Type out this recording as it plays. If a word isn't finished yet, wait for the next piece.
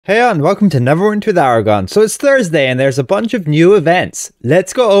Hey and welcome to Neverwinter with Aragon. So it's Thursday and there's a bunch of new events.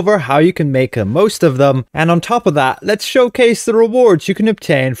 Let's go over how you can make the most of them. And on top of that, let's showcase the rewards you can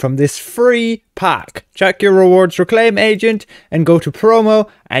obtain from this free pack. Check your rewards reclaim agent and go to promo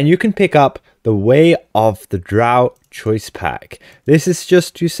and you can pick up the Way of the Drow choice pack. This is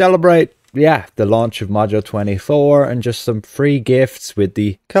just to celebrate the launch of Module 24 and just some free gifts with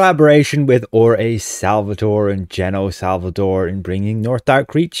the collaboration with Ore Salvador and Geno Salvador in bringing North Dark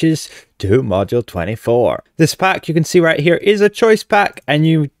creatures to Module 24. This pack you can see right here is a choice pack and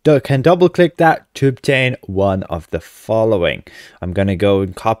you can double click that to obtain one of the following. I'm going to go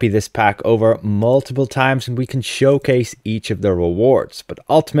and copy this pack over multiple times and we can showcase each of the rewards. But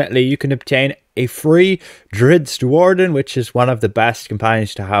ultimately you can obtain a free Druid Warden, which is one of the best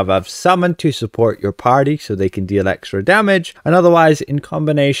companions to have summoned to support your party so they can deal extra damage. And otherwise, in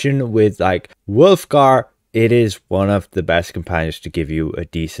combination with like Wolfgar, it is one of the best companions to give you a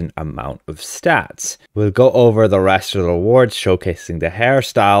decent amount of stats. We'll go over the rest of the rewards, showcasing the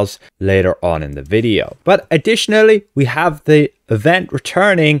hairstyles later on in the video. But additionally, we have the event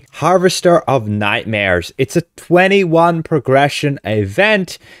returning, Harvester of Nightmares. It's a 21 progression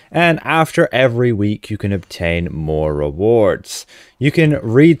event, and after every week you can obtain more rewards. You can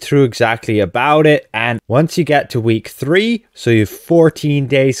read through exactly about it, and once you get to week 3, so you have 14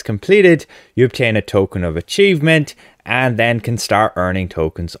 days completed, you obtain a token of achievement and then can start earning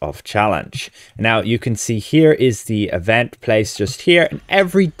tokens of challenge. Now you can see here is the event place just here, and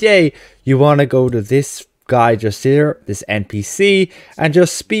every day you want to go to this guy just here, this NPC, and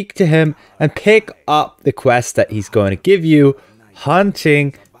just speak to him and pick up the quest that he's going to give you,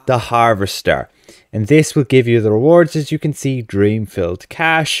 hunting the Harvester. And this will give you the rewards, as you can see, dream-filled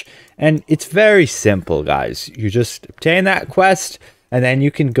cash. And it's very simple, guys. You just obtain that quest and then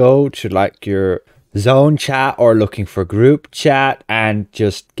you can go to like your zone chat or looking for group chat and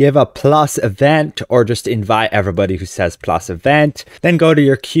just give a plus event or just invite everybody who says plus event. Then go to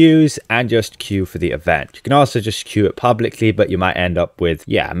your queues and just queue for the event. You can also just queue it publicly, but you might end up with,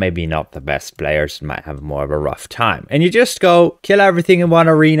 maybe not the best players, might have more of a rough time. And you just go kill everything in one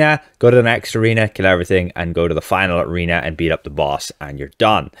arena, go to the next arena, kill everything, and go to the final arena and beat up the boss, and you're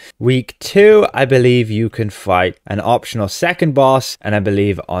done. Week 2, I believe you can fight an optional second boss, and I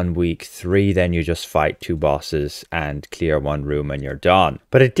believe on week 3, then you just fight 2 bosses and clear 1 room and you're done.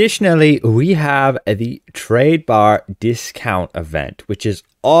 But additionally, we have the trade bar discount event, which is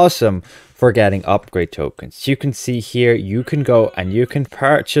awesome for getting upgrade tokens. You can see here, you can go and you can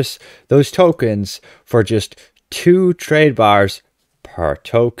purchase those tokens for just 2 trade bars per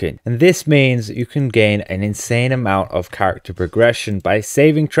token, and this means you can gain an insane amount of character progression by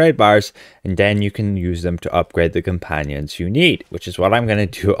saving trade bars, and then you can use them to upgrade the companions you need, which is what I'm going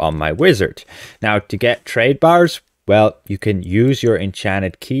to do on my wizard. Now, to get trade bars, well, you can use your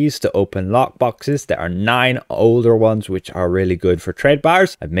enchanted keys to open lockboxes. There are 9 older ones which are really good for trade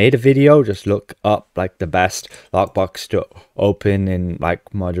bars. I've made a video, just look up like the best lockbox to open in like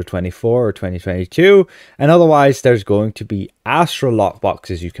Module 24 or 2022. And otherwise, there's going to be Astral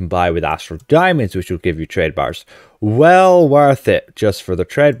lockboxes you can buy with Astral Diamonds, which will give you trade bars. Well worth it just for the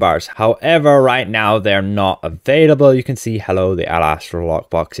trade bars. However, right now they're not available. You can see, hello, the Astral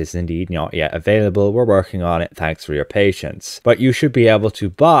lockbox is indeed not yet available. We're working on it. Thanks for your patience. But you should be able to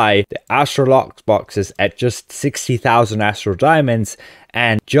buy the Astral lockboxes at just 60,000 Astral Diamonds.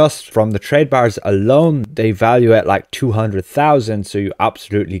 And just from the trade bars alone, they value at like 200,000. So you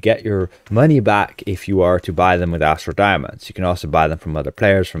absolutely get your money back if you are to buy them with Astral Diamonds. You can also buy them from other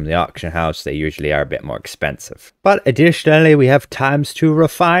players from the auction house. They usually are a bit more expensive. But additionally, we have ×2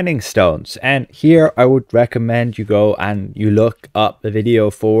 refining stones. And here I would recommend you go and you look up the video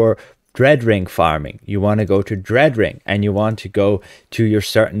for Dread Ring farming. You want to go to Dread Ring and you want to go to your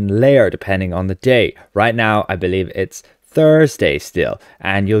certain layer depending on the day. Right now, I believe it's Thursday still,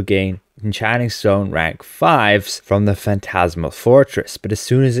 and you'll gain enchanting stone rank 5s from the Phantasmal Fortress. But as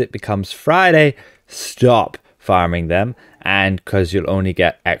soon as it becomes Friday, stop farming them, and because you'll only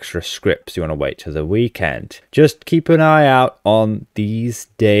get extra scripts, you want to wait till the weekend. Just keep an eye out on these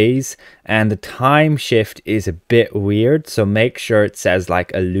days, and the time shift is a bit weird, so make sure it says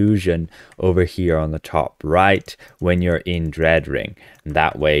like illusion over here on the top right when you're in Dread Ring, and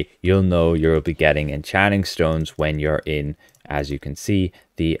that way you'll know you'll be getting enchanting stones when you're in, as you can see,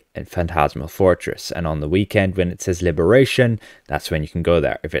 the Phantasmal Fortress. And on the weekend when it says Liberation, that's when you can go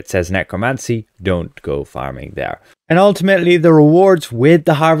there. If it says Necromancy, don't go farming there. And ultimately, the rewards with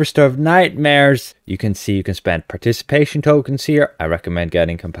the Harvester of Nightmares, you can see you can spend participation tokens here. I recommend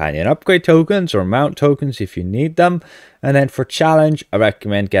getting companion upgrade tokens or mount tokens if you need them. And then for challenge, I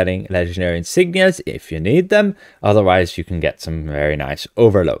recommend getting legendary insignias if you need them. Otherwise, you can get some very nice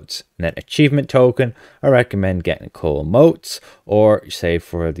overloads. And then achievement token, I recommend getting cool moats, or say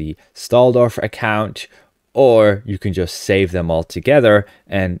for the Staldorf account, or you can just save them all together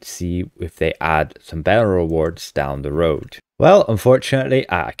and see if they add some better rewards down the road. Well, unfortunately,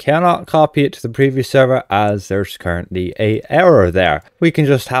 I cannot copy it to the previous server as there's currently an error there. We can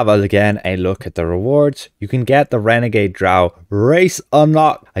just have again a look at the rewards. You can get the Renegade Drow race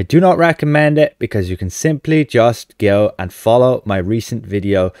unlock. I do not recommend it because you can simply just go and follow my recent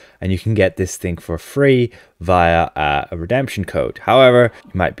video and you can get this thing for free via a redemption code. However,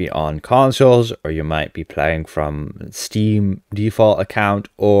 you might be on consoles or you might be playing from Steam default account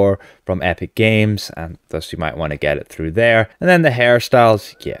or from Epic Games, and thus you might want to get it through there. And then the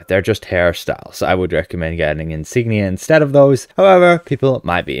hairstyles, yeah, they're just hairstyles. I would recommend getting insignia instead of those. However, people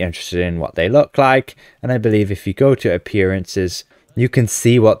might be interested in what they look like, and I believe if you go to appearances, you can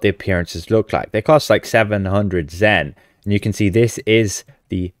see what the appearances look like. They cost like 700 Zen, and you can see this is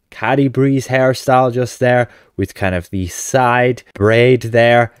the Caddy Breeze hairstyle just there with kind of the side braid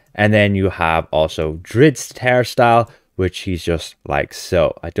there, and then you have also Drid's hairstyle, which he's just like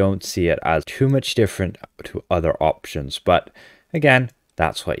so. I don't see it as too much different to other options, but again,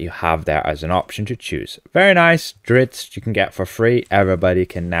 that's what you have there as an option to choose. Very nice. Dritz you can get for free. Everybody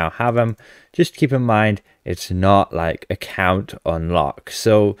can now have them. Just keep in mind, it's not like account unlock.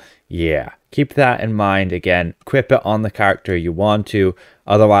 So yeah, keep that in mind. Again, equip it on the character you want to.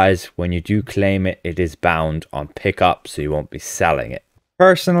 Otherwise, when you do claim it, it is bound on pickup, so you won't be selling it.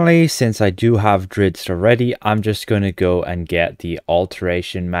 Personally, since I do have Dridst already, I'm just going to go and get the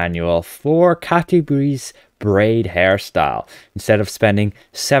alteration manual for Catibree's braid hairstyle. Instead of spending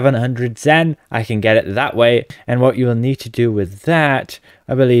 700 Zen, I can get it that way. And what you will need to do with that,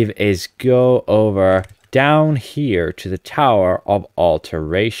 I believe, is go over down here to the Tower of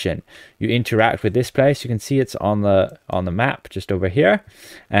Alteration. You interact with this place. You can see it's on the map just over here,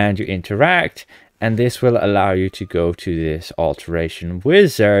 and you interact. And this will allow you to go to this alteration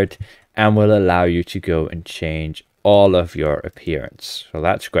wizard and will allow you to go and change all of your appearance. So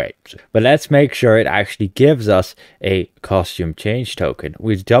that's great. But let's make sure it actually gives us a costume change token.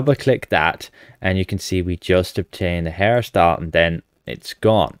 We double click that and you can see we just obtained the hairstyle and then it's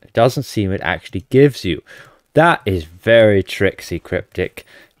gone. It doesn't seem it actually gives you. That is very tricksy, Cryptic.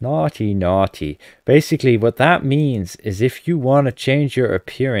 Naughty, naughty. Basically, what that means is if you want to change your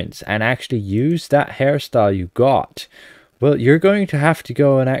appearance and actually use that hairstyle you got, well, you're going to have to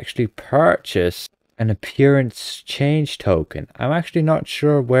go and actually purchase an appearance change token. I'm actually not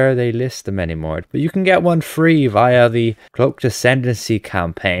sure where they list them anymore, but you can get one free via the Cloaked Ascendancy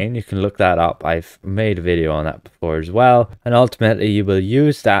campaign. You can look that up. I've made a video on that before as well. And ultimately, you will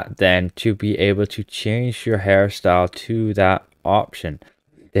use that then to be able to change your hairstyle to that option.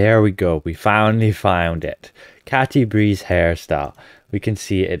 There we go. We finally found it. Catty Breeze hairstyle. We can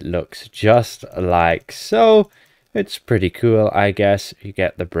see it looks just like so. It's pretty cool, I guess. You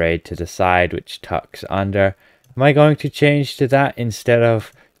get the braid to the side, which tucks under. Am I going to change to that instead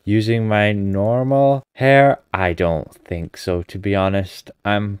of using my normal hair? I don't think so, to be honest.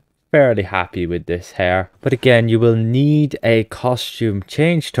 I'm fairly happy with this hair. But again, you will need a costume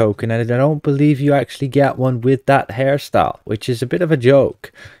change token, and I don't believe you actually get one with that hairstyle, which is a bit of a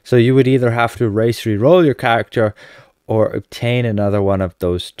joke. So you would either have to race re-roll your character or obtain another one of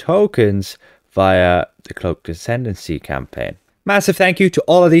those tokens via the Cloaked Ascendancy campaign. Massive thank you to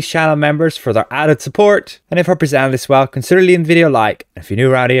all of these channel members for their added support. And if I presented this well, consider leaving the video a like. And if you're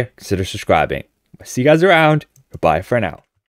new around here, consider subscribing. I'll see you guys around. Goodbye for now.